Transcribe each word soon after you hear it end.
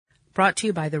Brought to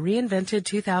you by the reinvented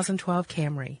 2012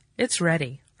 Camry. It's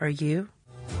ready. Are you?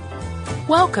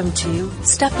 Welcome to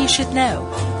Stuff You Should Know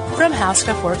from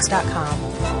HowStuffWorks.com.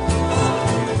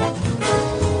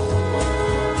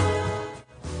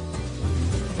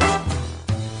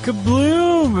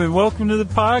 Kabloom, and welcome to the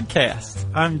podcast.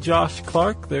 I'm Josh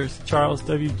Clark. There's Charles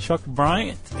W. Chuck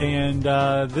Bryant, and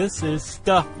this is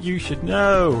Stuff You Should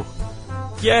Know.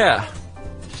 Yeah.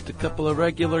 Just a couple of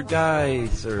regular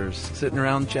guys are sitting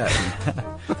around chatting.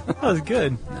 That was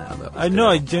good. No, that was I know,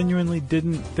 I genuinely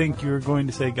didn't think you were going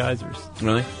to say geysers.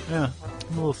 Really? Yeah.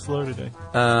 I'm a little slow today.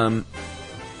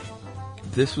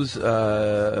 This was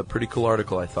a pretty cool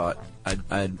article, I thought.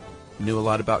 I knew a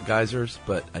lot about geysers,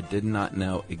 but I did not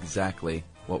know exactly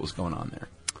what was going on there.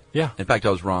 Yeah. In fact, I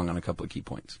was wrong on a couple of key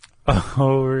points.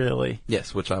 Oh, really?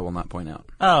 Yes, which I will not point out.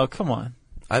 Oh, come on.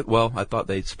 I thought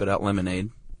they spit out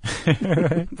lemonade,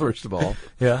 Right. first of all.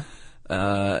 Yeah.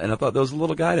 And I thought there was a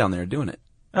little guy down there doing it.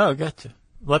 Oh, gotcha.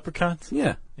 Leprechauns?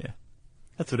 Yeah. Yeah.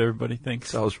 That's what everybody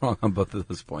thinks. So I was wrong on both of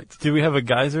those points. Do we have a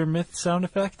geyser myth sound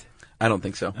effect? I don't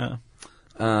think so.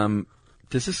 Oh.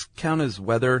 Does this count as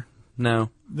weather?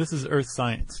 No. This is earth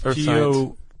science.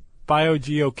 Science.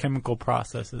 Biogeochemical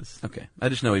processes. Okay. I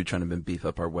just know you're trying to beef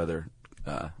up our weather.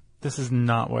 This is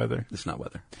not weather. It's not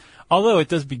weather. Although it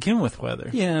does begin with weather.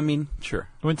 Yeah, I mean, sure.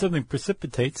 When something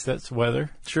precipitates, that's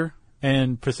weather. Sure.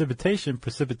 And precipitation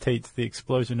precipitates the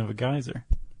explosion of a geyser.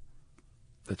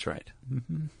 That's right.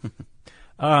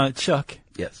 Chuck.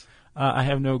 Yes. I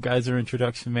have no geyser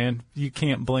introduction, man. You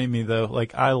can't blame me, though.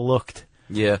 Like, I looked.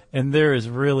 Yeah. And there is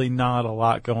really not a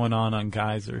lot going on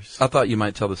geysers. I thought you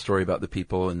might tell the story about the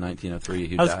people in 1903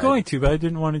 who died. I was going to, but I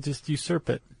didn't want to just usurp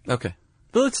it. Okay.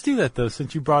 But let's do that, though,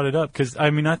 since you brought it up. Because, I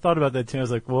mean, I thought about that, too. I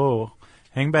was like, whoa,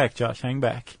 hang back, Josh, hang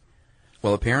back.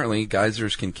 Well, apparently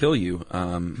geysers can kill you.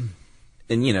 And,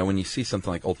 you know, when you see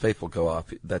something like Old Faithful go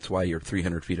off, that's why you're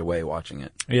 300 feet away watching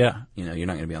it. Yeah. You know, you're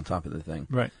not going to be on top of the thing.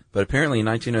 Right. But apparently in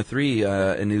 1903,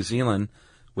 in New Zealand,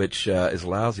 which is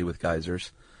lousy with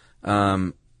geysers,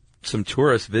 some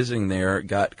tourists visiting there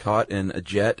got caught in a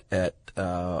jet at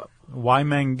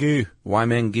Waimangu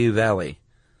Valley.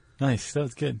 Nice. That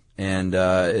was good. And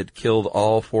it killed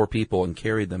all 4 people and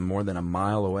carried them more than a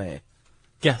mile away.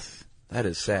 Yes. That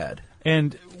is sad.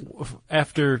 And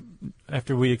after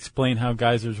we explain how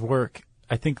geysers work,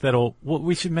 I think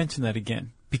we should mention that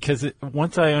again. Because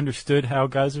once I understood how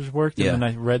geysers worked, and then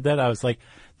I read that, I was like,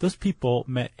 those people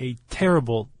met a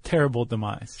terrible, terrible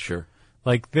demise. Sure.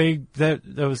 Like, that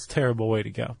was a terrible way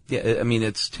to go. Yeah, I mean,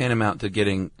 it's tantamount to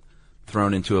getting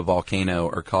thrown into a volcano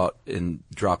or caught in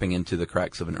dropping into the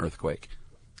cracks of an earthquake.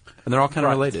 And they're all kind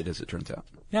of related, as it turns out.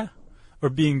 Yeah. Or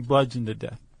being bludgeoned to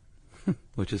death.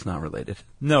 Which is not related.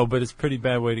 No, but it's a pretty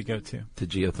bad way to go, too. To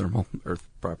geothermal earth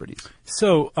properties.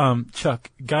 So,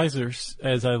 Chuck, geysers,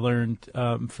 as I learned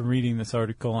from reading this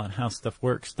article on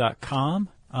HowStuffWorks.com,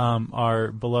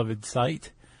 our beloved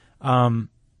site, are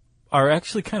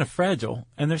actually kind of fragile,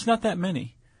 and there's not that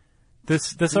many.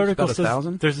 This article says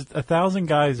 1,000? There's 1,000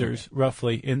 geysers,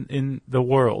 roughly, in the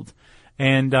world.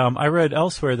 And I read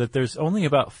elsewhere that there's only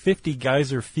about 50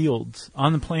 geyser fields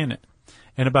on the planet.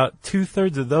 And about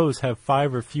 2/3 of those have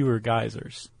 5 or fewer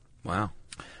geysers. Wow.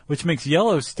 Which makes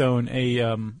Yellowstone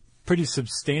a pretty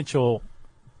substantial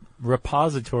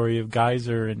repository of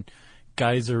geyser and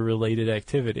geyser-related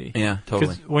activity. Yeah,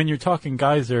 totally. Because when you're talking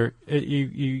geyser,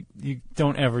 you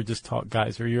don't ever just talk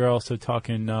geyser. You're also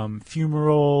talking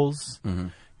fumaroles. Mm-hmm.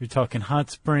 You're talking hot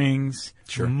springs,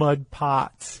 sure. mud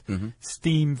pots,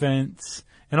 steam vents.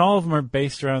 And all of them are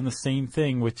based around the same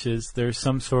thing, which is there's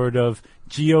some sort of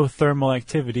geothermal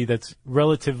activity that's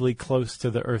relatively close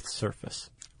to the Earth's surface.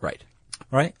 Right.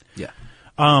 Right? Yeah.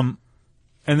 And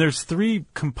there's 3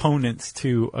 components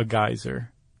to a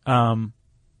geyser. And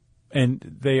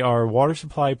they are water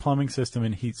supply, plumbing system,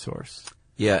 and heat source.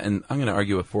 Yeah, and I'm going to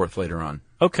argue a 4th later on.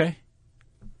 Okay.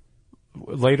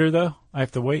 Later, though? I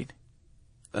have to wait?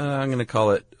 I'm going to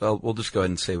call it, we'll just go ahead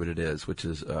and say what it is, which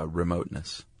is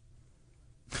remoteness.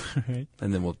 Right.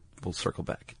 And then we'll circle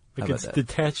back. Like it's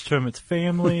detached from its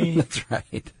family. That's right.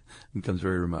 It becomes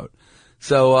very remote.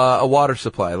 So a water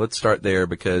supply. Let's start there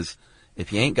because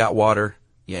if you ain't got water,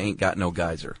 you ain't got no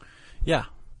geyser. Yeah.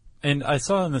 And I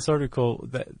saw in this article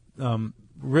that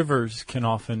rivers can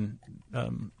often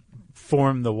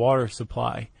form the water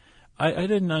supply. I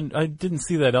didn't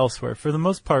see that elsewhere. For the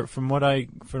most part, from what I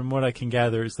can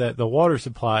gather, is that the water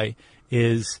supply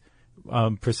is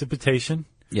precipitation.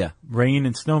 Yeah. Rain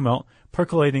and snowmelt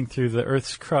percolating through the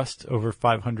Earth's crust over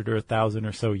 500 or 1,000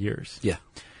 or so years. Yeah.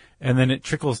 And then it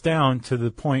trickles down to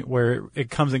the point where it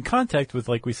comes in contact with,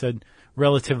 like we said,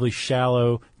 relatively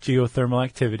shallow geothermal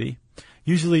activity.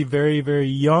 usually very, very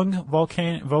young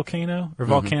volcano or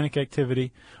volcanic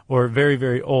activity, or very,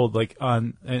 very old, like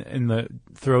in the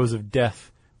throes of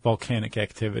death volcanic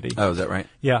activity. Oh, is that right?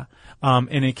 Yeah.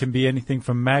 And it can be anything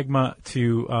from magma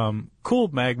to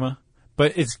cooled magma,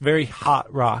 but it's very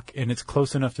hot rock, and it's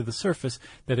close enough to the surface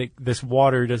that this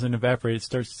water doesn't evaporate. It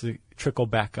starts to trickle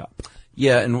back up.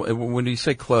 Yeah, and when you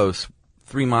say close,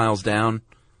 3 miles down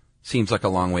seems like a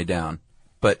long way down.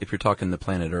 But if you're talking the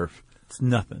planet Earth, it's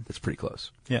nothing. It's pretty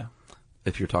close. Yeah.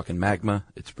 If you're talking magma,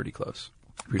 it's pretty close.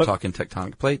 If you're talking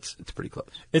tectonic plates, it's pretty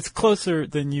close. It's closer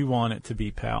than you want it to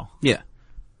be, pal. Yeah.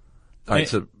 All right,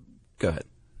 so go ahead.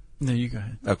 No, you go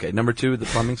ahead. Okay, number 2, the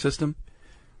plumbing system.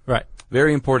 Right.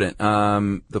 Very important.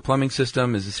 The plumbing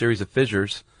system is a series of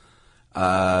fissures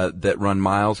that run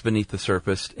miles beneath the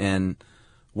surface, and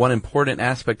one important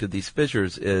aspect of these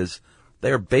fissures is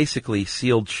they are basically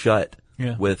sealed shut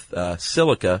with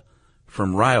silica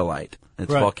from rhyolite.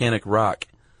 It's volcanic rock,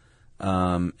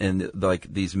 and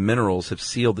like these minerals have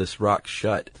sealed this rock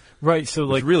shut. Right, so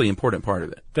like it's a really important part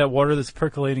of it. That water that's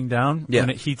percolating down,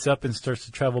 when it heats up and starts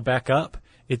to travel back up,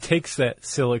 it takes that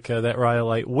silica, that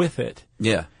rhyolite, with it.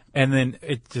 Yeah. And then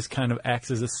it just kind of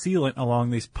acts as a sealant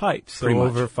along these pipes. So Pretty much.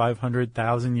 over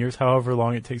 500,000 years, however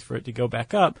long it takes for it to go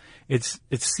back up, it's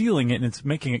sealing it and it's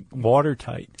making it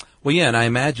watertight. Well, yeah, and I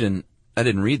imagine, I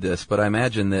didn't read this, but I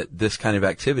imagine that this kind of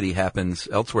activity happens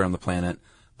elsewhere on the planet,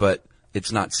 but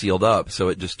it's not sealed up, so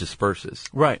it just disperses.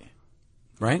 Right.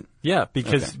 Right? Yeah,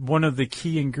 because one of the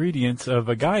key ingredients of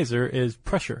a geyser is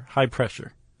pressure, high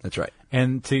pressure. That's right.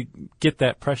 And to get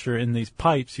that pressure in these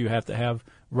pipes, you have to have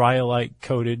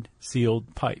rhyolite-coated,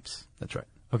 sealed pipes. That's right.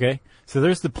 Okay? So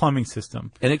there's the plumbing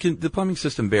system. And the plumbing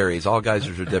system varies. All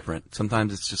geysers are different.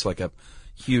 Sometimes it's just like a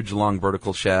huge, long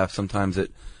vertical shaft. Sometimes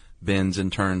it bends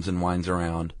and turns and winds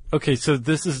around. Okay, so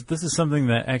this is something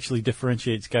that actually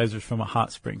differentiates geysers from a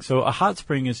hot spring. So a hot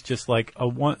spring is just like a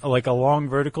long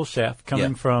vertical shaft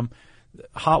coming from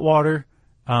hot water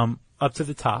up to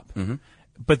the top. Mm-hmm.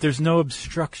 But there's no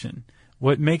obstruction.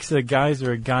 What makes a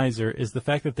geyser is the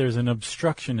fact that there's an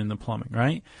obstruction in the plumbing,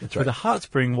 right? That's right. With a hot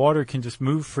spring, water can just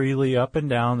move freely up and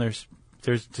down. There's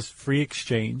just free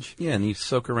exchange. Yeah, and you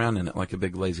soak around in it like a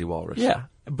big lazy walrus. Yeah,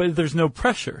 but there's no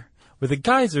pressure. With a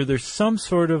geyser, there's some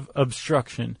sort of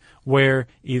obstruction where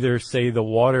either, say, the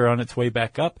water on its way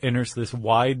back up enters this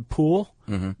wide pool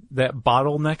that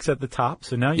bottlenecks at the top,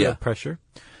 so now you have pressure.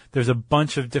 There's a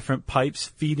bunch of different pipes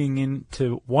feeding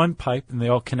into one pipe, and they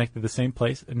all connect to the same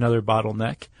place, another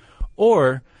bottleneck.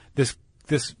 Or this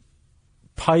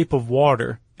pipe of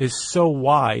water is so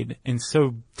wide and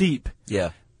so deep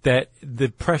that the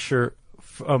pressure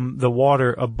from the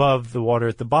water above the water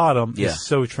at the bottom is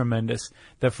so tremendous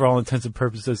that for all intents and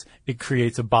purposes, it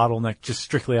creates a bottleneck just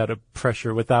strictly out of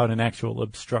pressure without an actual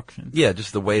obstruction. Yeah,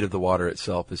 just the weight of the water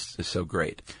itself is so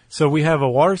great. So we have a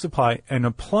water supply and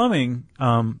a plumbing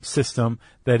system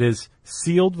that is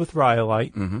sealed with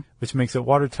rhyolite, which makes it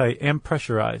watertight and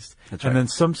pressurized. That's right. And then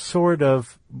some sort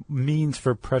of means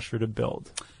for pressure to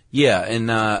build. Yeah, and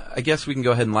I guess we can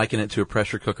go ahead and liken it to a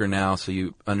pressure cooker now so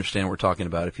you understand what we're talking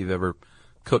about. If you've ever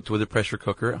cooked with a pressure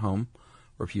cooker at home,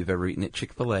 or if you've ever eaten at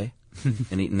Chick-fil-A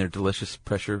and eaten their delicious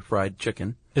pressure fried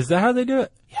chicken. Is that how they do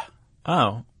it? Yeah.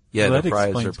 Oh. Yeah, well, the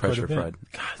fries are pressure quite a fried.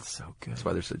 God, it's so good. That's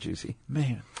why they're so juicy.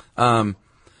 Man.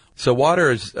 So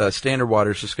water is, standard water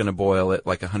is just going to boil at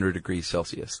like 100 degrees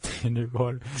Celsius. Standard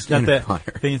water. Standard Not that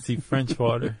water. fancy French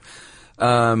water.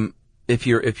 If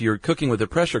you're cooking with a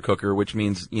pressure cooker, which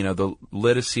means, the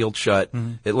lid is sealed shut,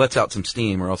 it lets out some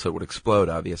steam or else it would explode,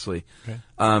 obviously.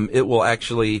 Okay. It will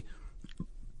actually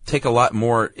take a lot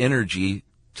more energy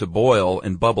to boil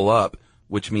and bubble up,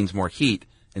 which means more heat.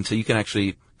 And so you can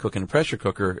actually cook in a pressure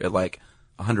cooker at like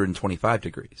 125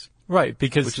 degrees. Right,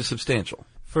 because which is substantial.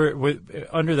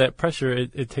 Under that pressure,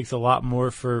 it takes a lot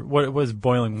more for what it was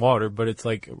boiling water, but it's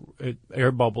like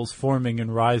air bubbles forming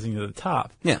and rising to the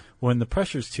top. Yeah. When the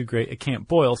pressure's too great, it can't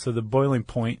boil, so the boiling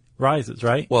point rises,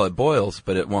 right? Well, it boils,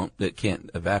 but it can't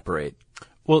evaporate.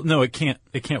 Well, no, it can't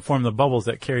form the bubbles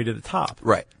that carry to the top.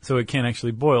 Right. So it can't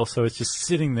actually boil, so it's just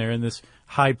sitting there in this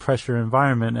high pressure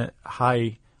environment at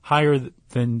higher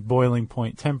than boiling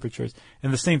point temperatures.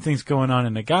 And the same thing's going on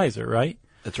in a geyser, right?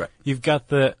 That's right. You've got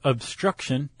the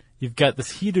obstruction, you've got this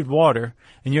heated water,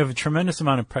 and you have a tremendous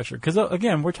amount of pressure. Because,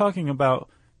 again, we're talking about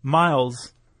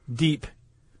miles deep,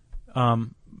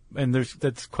 and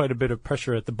that's quite a bit of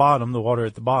pressure at the bottom, the water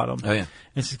at the bottom. Oh, yeah. And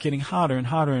it's just getting hotter and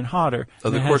hotter and hotter.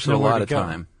 Over the course of a lot of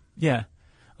time. Yeah.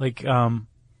 Like,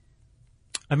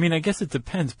 I guess it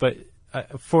depends, but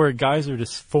for a geyser to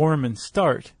form and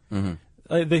start,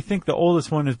 they think the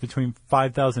oldest one is between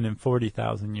 5,000 and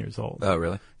 40,000 years old. Oh,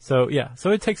 really? So yeah,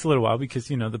 so it takes a little while because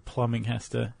the plumbing has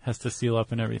to seal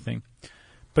up and everything.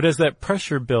 But as that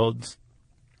pressure builds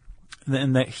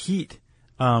and that heat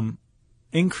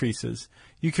increases,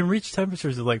 you can reach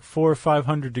temperatures of like 400 or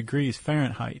 500 degrees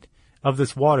Fahrenheit of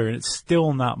this water, and it's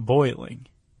still not boiling,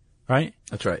 right?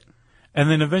 That's right. And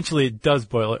then eventually it does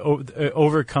boil. It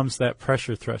overcomes that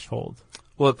pressure threshold.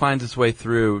 Well, it finds its way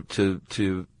through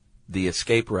to the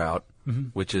escape route,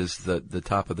 which is the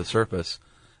top of the surface,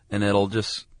 and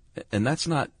and that's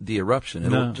not the eruption.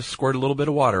 It'll just squirt a little bit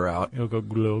of water out. It'll go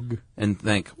glug. And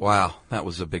think, wow, that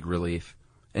was a big relief.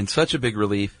 And such a big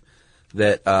relief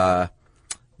that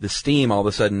the steam all of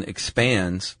a sudden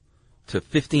expands to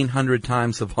 1,500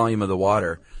 times the volume of the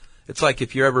water. It's like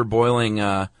if you're ever boiling,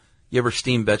 you ever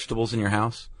steam vegetables in your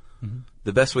house? Mm-hmm.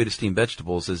 The best way to steam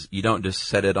vegetables is you don't just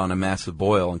set it on a massive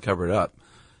boil and cover it up.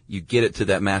 You get it to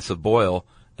that massive boil,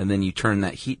 and then you turn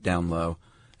that heat down low,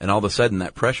 and all of a sudden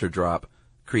that pressure drop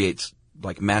creates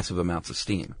like massive amounts of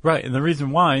steam. Right, and the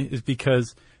reason why is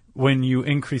because when you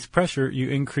increase pressure, you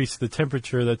increase the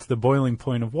temperature that's the boiling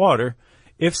point of water.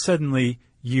 If suddenly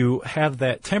you have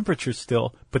that temperature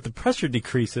still, but the pressure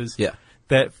decreases,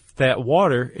 that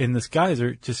water in this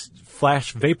geyser just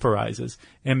flash vaporizes.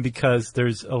 And because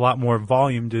there's a lot more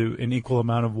volume to an equal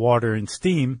amount of water and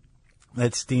steam,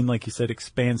 that steam, like you said,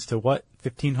 expands to what?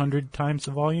 1,500 times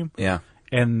the volume? Yeah.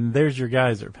 And there's your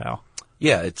geyser, pal.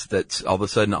 Yeah, that's all of a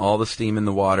sudden all the steam in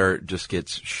the water just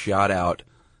gets shot out.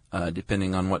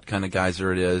 Depending on what kind of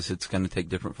geyser it is, it's going to take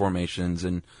different formations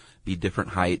and be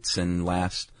different heights and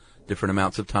last different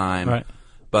amounts of time. Right.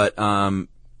 But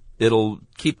it'll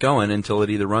keep going until it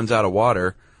either runs out of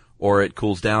water or it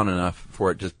cools down enough for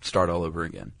it to start all over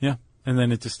again. Yeah, and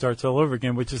then it just starts all over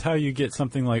again, which is how you get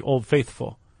something like Old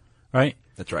Faithful, right?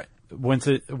 That's right. Once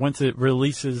it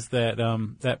releases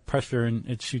that pressure and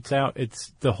it shoots out,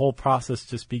 the whole process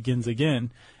just begins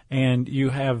again, and you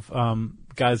have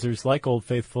geysers like Old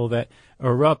Faithful that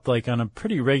erupt like on a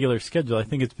pretty regular schedule. I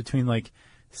think it's between like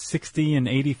 60 and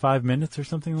 85 minutes or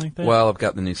something like that. Well, I've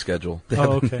got the new schedule. They have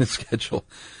okay. the new schedule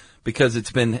because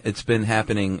it's been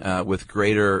happening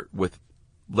with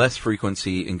less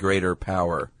frequency and greater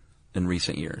power in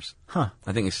recent years. Huh.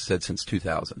 I think it's said since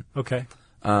 2000. Okay.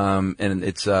 And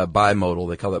it's bimodal.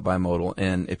 They call it bimodal.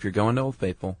 And if you're going to Old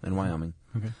Faithful in Wyoming,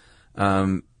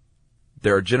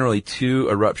 there are generally two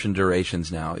eruption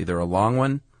durations now, either a long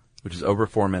one, which is over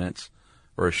 4 minutes,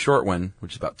 or a short one,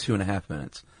 which is about 2.5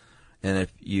 minutes. And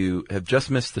if you have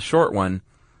just missed the short one,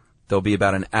 there'll be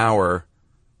about an hour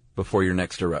before your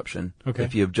next eruption. Okay.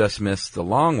 If you have just missed the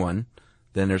long one,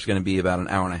 then there's going to be about an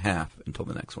hour and a half until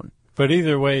the next one. But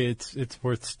either way, it's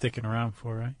worth sticking around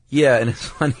for, right? Yeah, and it's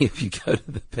funny if you go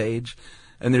to the page,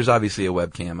 and there's obviously a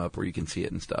webcam up where you can see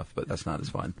it and stuff, but that's not as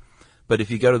fun. But if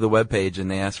you go to the webpage and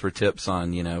they ask for tips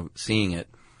on, seeing it,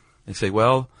 they say,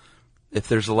 well, if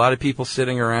there's a lot of people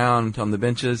sitting around on the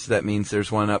benches, that means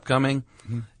there's one upcoming.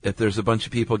 Mm-hmm. If there's a bunch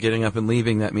of people getting up and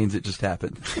leaving, that means it just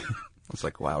happened. I was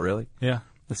like, wow, really? Yeah.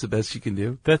 That's the best you can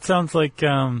do? That sounds like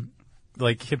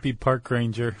hippie park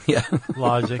ranger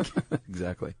logic.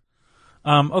 Exactly.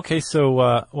 Okay, so,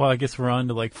 I guess we're on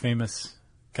to like famous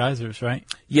geysers, right?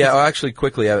 Yeah, actually,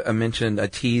 quickly, I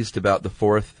teased about the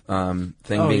fourth thing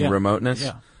being remoteness.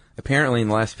 Yeah. Apparently, in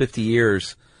the last 50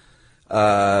 years,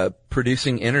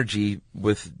 producing energy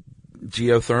with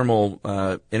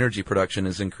geothermal energy production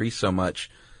has increased so much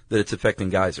that it's affecting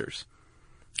geysers.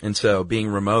 And so being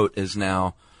remote is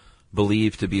now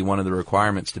believed to be one of the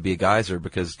requirements to be a geyser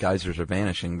because geysers are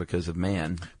vanishing because of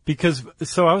man.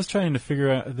 So I was trying to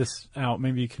figure this out.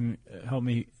 Maybe you can help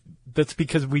me. That's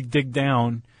because we dig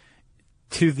down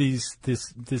to these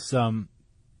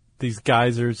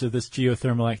geysers or this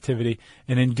geothermal activity,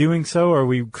 and in doing so, are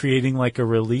we creating like a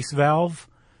release valve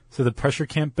so the pressure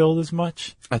can't build as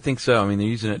much? I think so. I mean, they're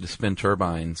using it to spin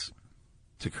turbines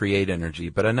to create energy,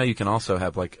 but I know you can also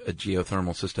have like a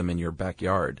geothermal system in your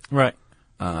backyard, right?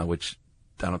 Which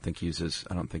I don't think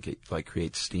it like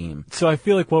creates steam. So I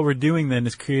feel like what we're doing then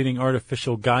is creating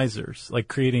artificial geysers, like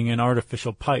creating an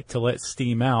artificial pipe to let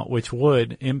steam out, which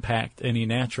would impact any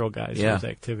natural geysers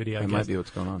activity, I guess. That might be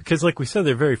what's going on. Because like we said,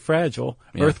 they're very fragile.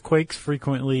 Yeah. Earthquakes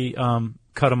frequently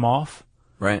cut them off.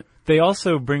 Right. They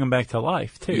also bring them back to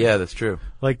life, too. Yeah, that's true.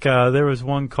 Like there was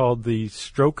one called the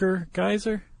Stroker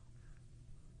geyser.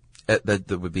 That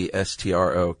would be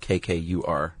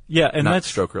Strokkur. Yeah, and not that's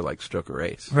Stroker like Stroker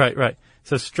Race. Right, right.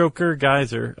 So Stroker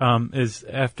geyser is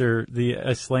after the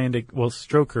Icelandic. Well,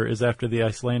 Stroker is after the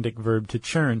Icelandic verb to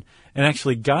churn, and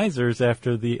actually geyser is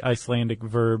after the Icelandic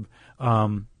verb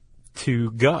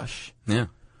to gush. Yeah.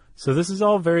 So this is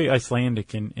all very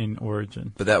Icelandic in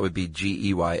origin. But that would be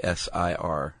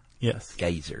Geysir. Yes.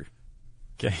 Geyser.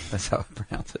 Okay. That's how I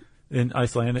pronounce it. In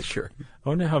Icelandic? Sure. I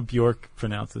wonder how Bjork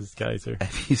pronounces geyser.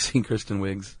 Have you seen Kristen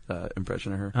Wiig's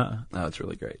impression of her? Oh, it's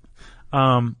really great.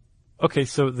 Okay,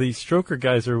 so the Stroker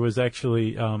geyser was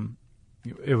actually,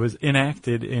 it was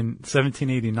enacted in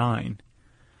 1789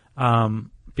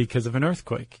 because of an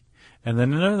earthquake. And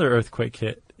then another earthquake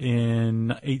hit in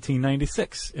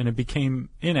 1896, and it became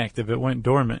inactive. It went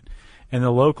dormant. And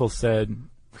the locals said,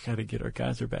 we got to get our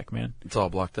geyser back, man. It's all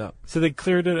blocked up. So they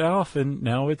cleared it off, and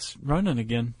now it's running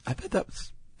again. I bet that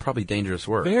was probably dangerous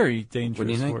work. Very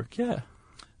dangerous work, yeah.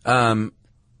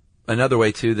 Another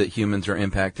way, too, that humans are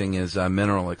impacting is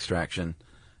mineral extraction.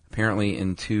 Apparently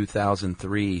in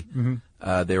 2003,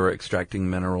 they were extracting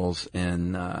minerals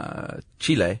in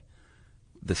Chile,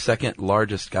 the second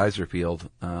largest geyser field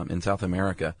in South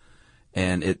America,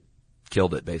 and it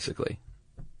killed it, basically,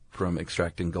 from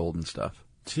extracting gold and stuff.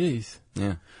 Jeez.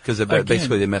 Yeah, because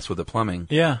basically they mess with the plumbing.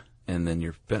 Yeah. And then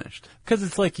you're finished. Because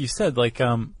it's like you said, like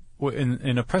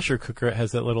in a pressure cooker, it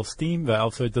has that little steam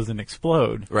valve so it doesn't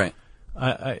explode. Right.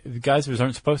 The geysers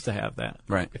aren't supposed to have that.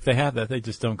 Right. If they have that, they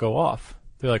just don't go off.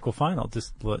 They're like, well, fine, I'll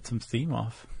just let some steam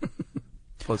off.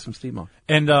 Let some steam off.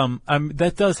 And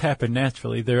that does happen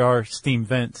naturally. There are steam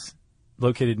vents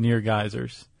located near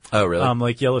geysers. Oh, really?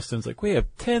 Like Yellowstone's like, we have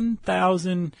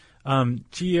 10,000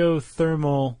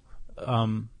 geothermal,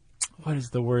 what is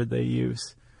the word they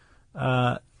use?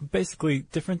 Basically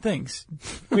different things.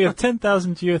 We have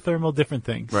 10,000 geothermal different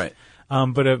things. Right.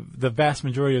 But the vast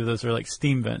majority of those are like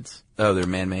steam vents. Oh, they're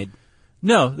man-made?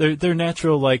 No, they're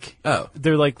natural, like, oh,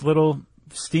 they're like little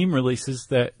steam releases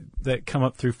that come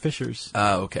up through fissures.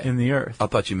 Oh, okay. In the earth. I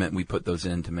thought you meant we put those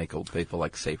in to make Old Faithful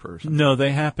like safer or something. No,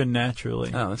 they happen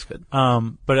naturally. Oh, that's good.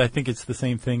 But I think it's the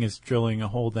same thing as drilling a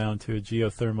hole down to a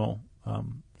geothermal,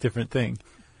 different thing,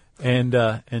 and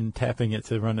tapping it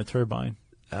to run a turbine.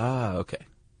 Ah, okay.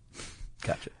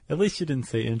 Gotcha. At least you didn't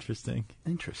say interesting.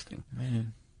 Interesting.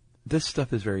 Man. This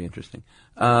stuff is very interesting.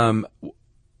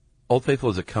 Old Faithful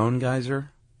is a cone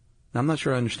geyser. Now, I'm not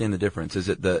sure I understand the difference. Is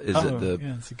it the?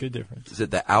 Yeah, it's a good difference. Is it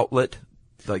the outlet,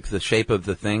 like the shape of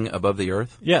the thing above the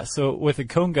earth? Yeah. So with a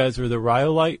cone geyser, the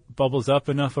rhyolite bubbles up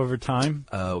enough over time.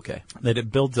 Okay. That it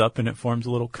builds up and it forms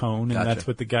a little cone, and Gotcha. that's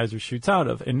what the geyser shoots out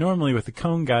of. And normally with a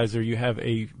cone geyser, you have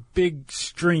a big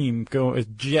stream a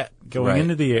jet going right.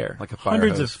 into the air, like a fire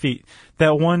hundreds hose. of feet.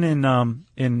 That one in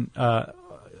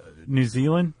New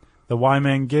Zealand, the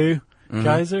Waimangu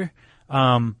geyser.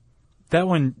 That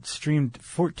one streamed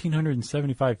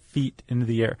 1,475 feet into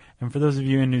the air. And for those of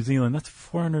you in New Zealand, that's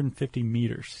 450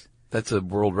 meters. That's a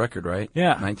world record, right?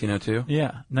 Yeah. 1902?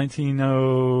 Yeah,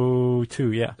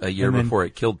 1902, yeah. A year before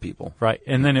it killed people. Right.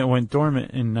 And then it went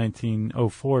dormant in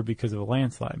 1904 because of a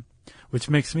landslide, which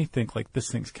makes me think, like, this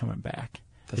thing's coming back.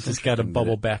 It's just got to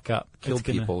bubble back up. Killed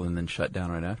people and then shut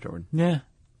down right afterward. Yeah.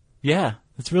 Yeah.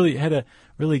 It had a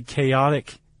really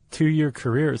chaotic 2-year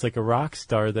career. It's like a rock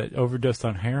star that overdosed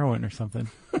on heroin or something.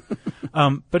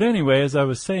 But anyway, as I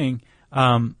was saying,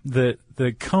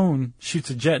 the cone shoots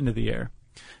a jet into the air.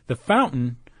 The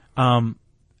fountain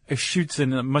it shoots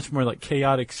in a much more like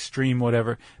chaotic stream,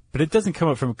 whatever. But it doesn't come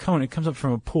up from a cone. It comes up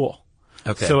from a pool.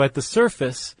 Okay. So at the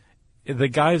surface, the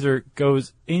geyser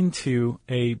goes into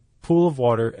a pool of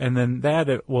water, and then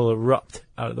it will erupt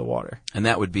out of the water. And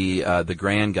that would be the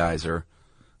Grand Geyser.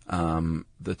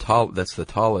 That's the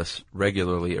tallest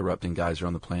regularly erupting geyser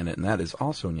on the planet, and that is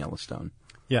also in Yellowstone.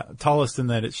 Yeah, tallest in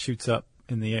that it shoots up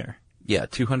in the air. Yeah,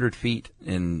 200 feet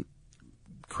in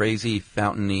crazy,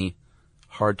 fountainy,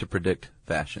 hard to predict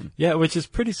fashion. Yeah, which is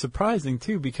pretty surprising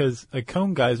too, because a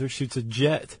cone geyser shoots a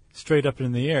jet straight up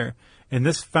in the air, and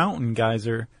this fountain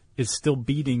geyser is still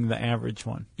beating the average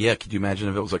one. Yeah, could you imagine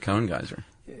if it was a cone geyser?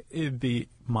 It'd be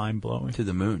mind-blowing. To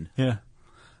the moon. Yeah.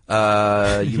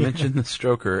 You mentioned the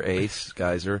Stroker Ace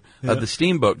geyser. Yeah. The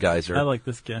Steamboat geyser. I like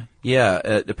this guy. Yeah,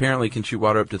 it apparently can shoot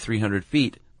water up to 300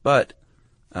 feet, but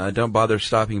don't bother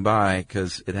stopping by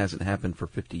because it hasn't happened for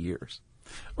 50 years.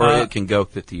 Or it can go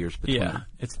 50 years between. Yeah,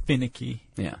 it's finicky.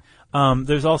 Yeah.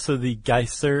 There's also the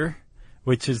Geyser,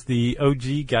 which is the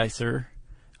OG geyser,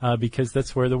 because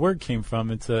that's where the word came from.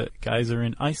 It's a geyser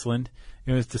in Iceland.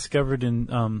 It was discovered in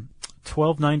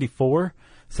 1294.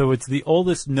 So it's the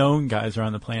oldest known geyser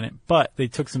on the planet, but they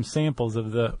took some samples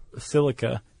of the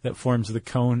silica that forms the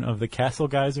cone of the Castle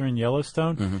Geyser in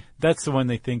Yellowstone. Mm-hmm. That's the one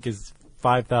they think is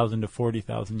 5,000 to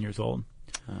 40,000 years old.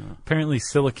 Apparently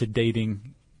silica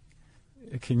dating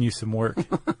can use some work.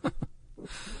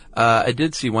 I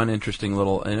did see one interesting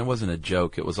little, and it wasn't a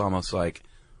joke, it was almost like,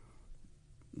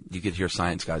 you could hear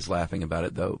science guys laughing about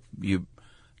it though.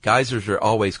 Geysers are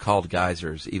always called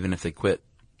geysers, even if they quit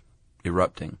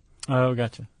erupting. Oh,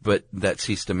 gotcha. But that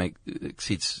ceased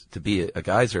to be a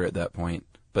geyser at that point.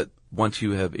 But once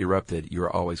you have erupted, you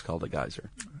are always called a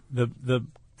geyser. The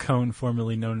cone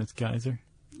formerly known as geyser?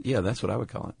 Yeah, that's what I would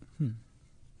call it.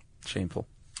 Shameful.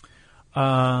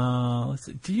 Let's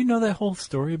see. Do you know that whole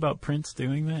story about Prince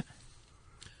doing that?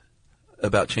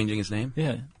 About changing his name?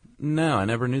 Yeah. No, I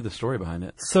never knew the story behind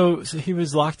it. So he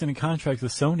was locked in a contract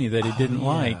with Sony that he didn't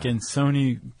like, and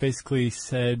Sony basically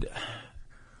said,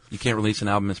 you can't release an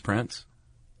album as Prince?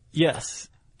 yes.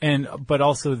 But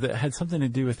also that had something to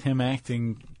do with him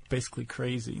acting basically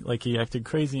crazy. Like he acted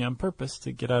crazy on purpose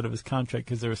to get out of his contract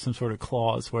because there was some sort of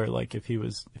clause where like if he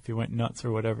went nuts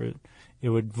or whatever, it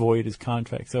would void his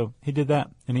contract. So he did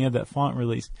that, and he had that font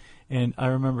released. And I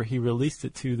remember he released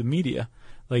it to the media,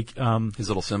 like his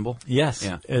little symbol. Yes,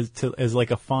 yeah. as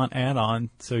like a font add-on,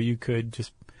 so you could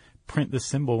just print the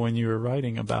symbol when you were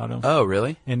writing about him. Oh,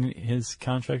 really? And his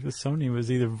contract with Sony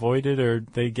was either voided or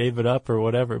they gave it up or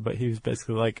whatever. But he was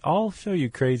basically like, "I'll show you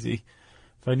crazy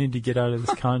if I need to get out of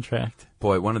this contract."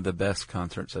 Boy, one of the best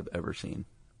concerts I've ever seen.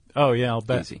 Oh yeah, I'll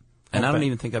bet. Easy. And I don't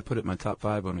even think I put it in my top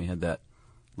 5 when we had that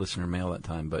listener mail that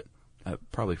time, but I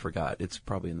probably forgot. It's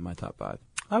probably in my top 5.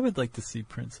 I would like to see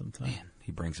Prince sometime. Man,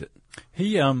 he brings it.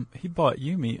 He bought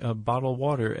Yumi a bottle of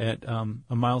water at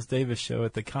a Miles Davis show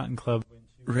at the Cotton Club.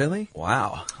 Really?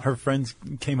 Wow. Her friends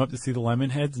came up to see the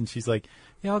Lemonheads, and she's like,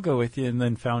 "Yeah, I'll go with you." And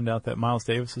then found out that Miles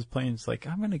Davis was playing. She's like,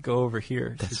 "I'm going to go over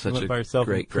here." That's she such went a by herself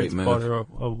great and move. Bought her a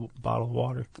bottle of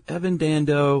water. Evan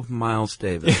Dando, Miles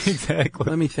Davis. Exactly.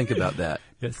 Let me think about that.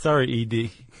 Yeah, sorry,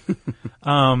 ED.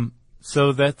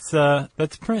 So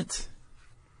that's Prince.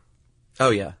 Oh,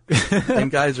 yeah.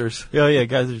 And geysers. Oh, yeah,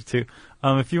 geysers too.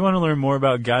 If you want to learn more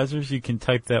about geysers, you can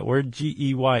type that word,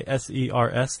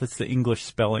 Geysers. That's the English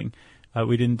spelling.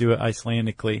 We didn't do it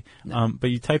Icelandically. No.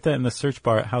 But you type that in the search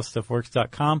bar at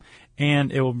howstuffworks.com,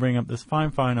 and it will bring up this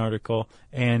fine article.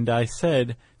 And I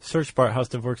said search bar at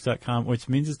howstuffworks.com, which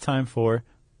means it's time for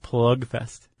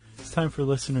Plugfest. It's time for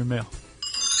listener mail.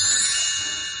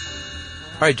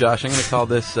 All right, Josh, I'm going to call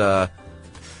this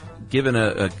giving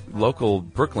a local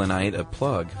Brooklynite a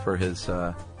plug for his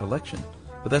election.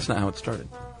 But that's not how it started.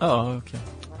 Oh, okay.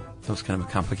 That was kind of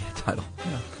a complicated title.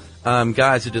 Yeah.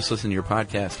 Guys who just listened to your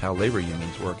podcast, How Labor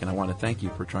Unions Work, and I want to thank you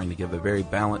for trying to give a very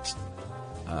balanced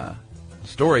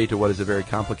story to what is a very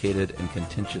complicated and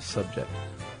contentious subject.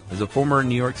 As a former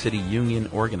New York City union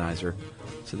organizer,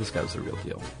 so this guy was the real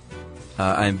deal,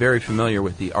 I am very familiar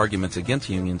with the arguments against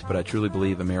unions, but I truly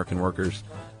believe American workers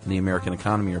and the American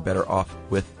economy are better off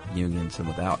with unions than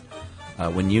without.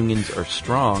 When unions are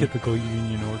strong... Typical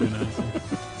union organizer.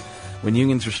 When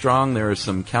unions are strong, there is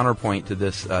some counterpoint to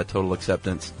this total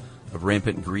acceptance of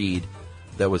rampant greed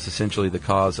that was essentially the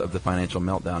cause of the financial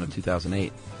meltdown of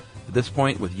 2008. At this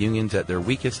point, with unions at their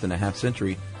weakest in a half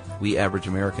century, we average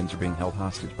Americans are being held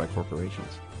hostage by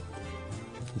corporations.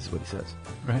 This is what he says.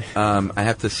 Right. I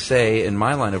have to say, in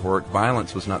my line of work,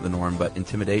 violence was not the norm, but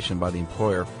intimidation by the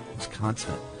employer was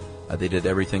constant. They did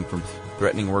everything from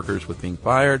threatening workers with being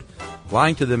fired,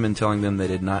 lying to them and telling them they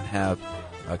did not have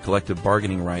collective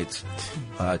bargaining rights,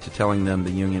 to telling them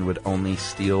the union would only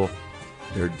steal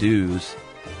their dues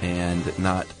and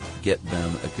not get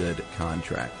them a good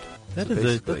contract. That's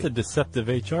a deceptive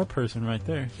HR person right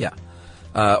there. Yeah.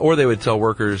 Or they would tell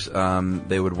workers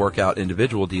they would work out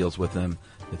individual deals with them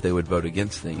if they would vote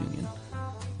against the union.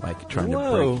 Like trying to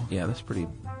break. Yeah, that's pretty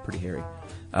hairy.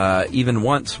 Even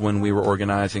once when we were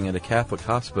organizing at a Catholic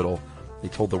hospital, they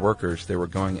told the workers they were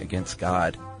going against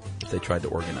God if they tried to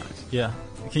organize. Yeah.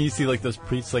 Can you see like those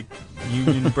priests like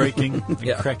union breaking and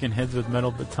Yeah. cracking heads with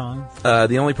metal batons?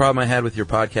 The only problem I had with your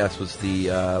podcast was the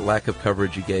lack of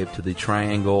coverage you gave to the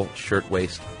triangle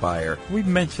shirtwaist buyer. We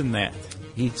mentioned that.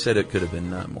 He said it could have been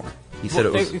more. He said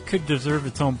it was... It could deserve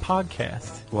its own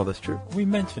podcast. Well, that's true. We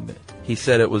mentioned it. He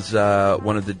said it was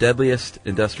one of the deadliest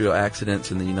industrial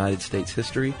accidents in the United States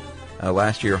history.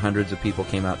 Last year, hundreds of people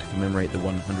came out to commemorate the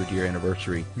 100-year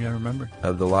anniversary Yeah, I remember.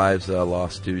 of the lives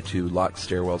lost due to locked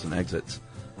stairwells and exits.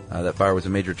 That fire was a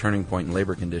major turning point in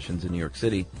labor conditions in New York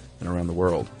City and around the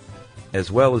world, as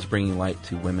well as bringing light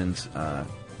to women's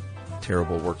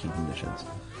terrible working conditions.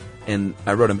 And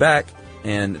I wrote him back,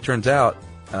 and it turns out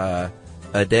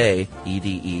Ade,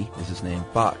 E-D-E is his name,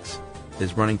 Fox,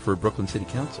 is running for Brooklyn City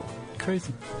Council.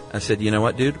 Crazy. I said, you know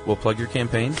what, dude? We'll plug your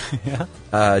campaign. Yeah.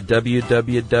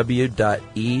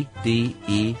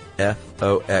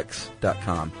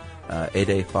 www.edefox.com.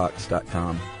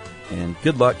 adefox.com. And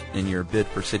good luck in your bid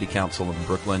for City Council in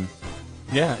Brooklyn.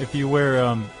 Yeah, if you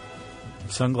wear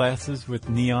sunglasses with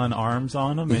neon arms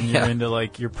on them and you're into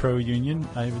like your pro-union,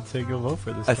 I would say go vote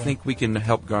for this guy. I think we can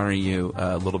help garner you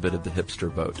a little bit of the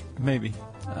hipster vote. Maybe.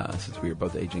 Since we are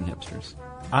both aging hipsters.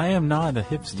 I am not a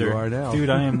hipster. You are now. Dude,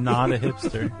 I am not a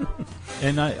hipster.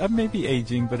 And I may be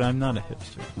aging, but I'm not a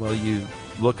hipster. Well, you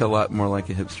look a lot more like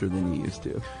a hipster than you used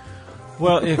to.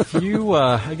 Well, if you,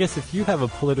 I guess if you have a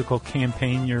political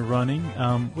campaign you're running,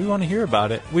 we want to hear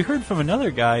about it. We heard from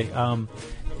another guy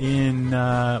in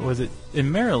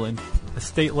Maryland, a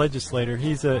state legislator.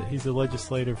 He's a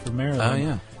legislator for Maryland. Oh,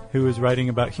 yeah. Who was writing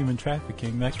about human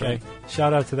trafficking. That guy,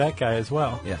 shout out to that guy as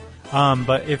well. Yeah.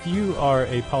 But if you are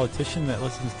a politician that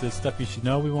listens to Stuff You Should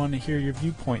Know, we want to hear your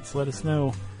viewpoints. Let us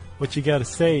know what you got to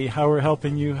say, how we're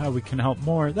helping you, how we can help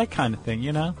more, that kind of thing,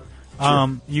 you know?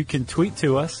 Sure. You can tweet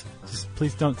to us. Just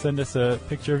please don't send us a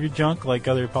picture of your junk like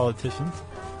other politicians.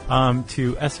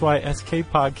 To SYSK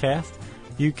Podcast.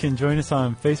 You can join us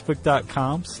on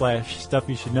Facebook.com/Stuff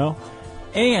You Should Know.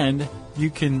 And you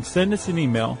can send us an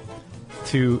email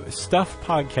to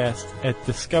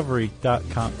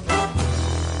stuffpodcast@discovery.com.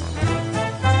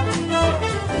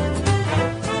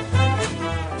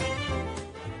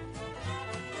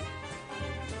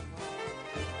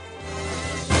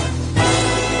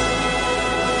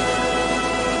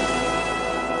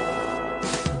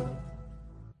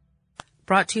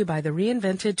 Brought to you by the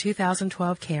reinvented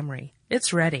 2012 Camry.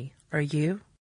 It's ready. Are you?